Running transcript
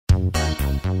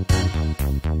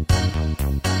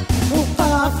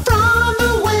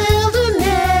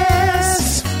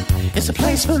a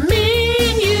place for me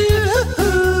and you.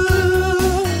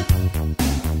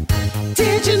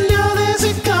 Did you know there's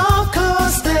a golf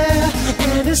course there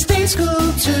and a state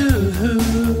school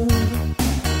too?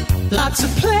 Lots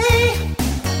of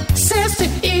places to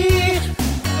eat,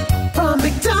 from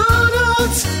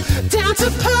McDonald's down to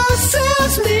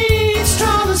Purcell's Meat,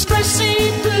 Strawberries, fresh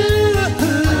seafood.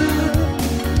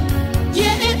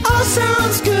 Yeah, it all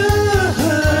sounds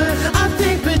good. I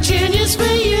think Virginia's for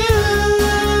you.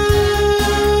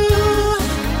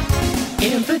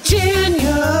 In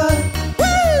Virginia,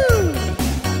 woo!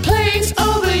 Plains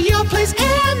over your place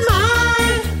and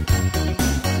mine.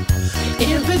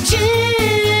 In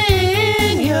Virginia,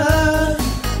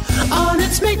 on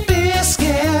its make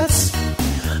biscuits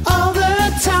all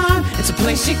the time. It's a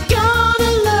place you're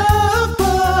gonna love,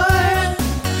 boy.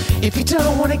 If you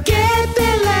don't wanna get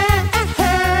there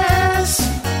last,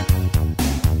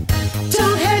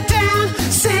 don't head down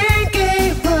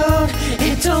Sandgate Road.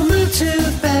 It don't move too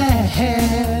fast.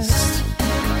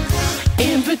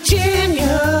 In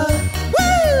Virginia,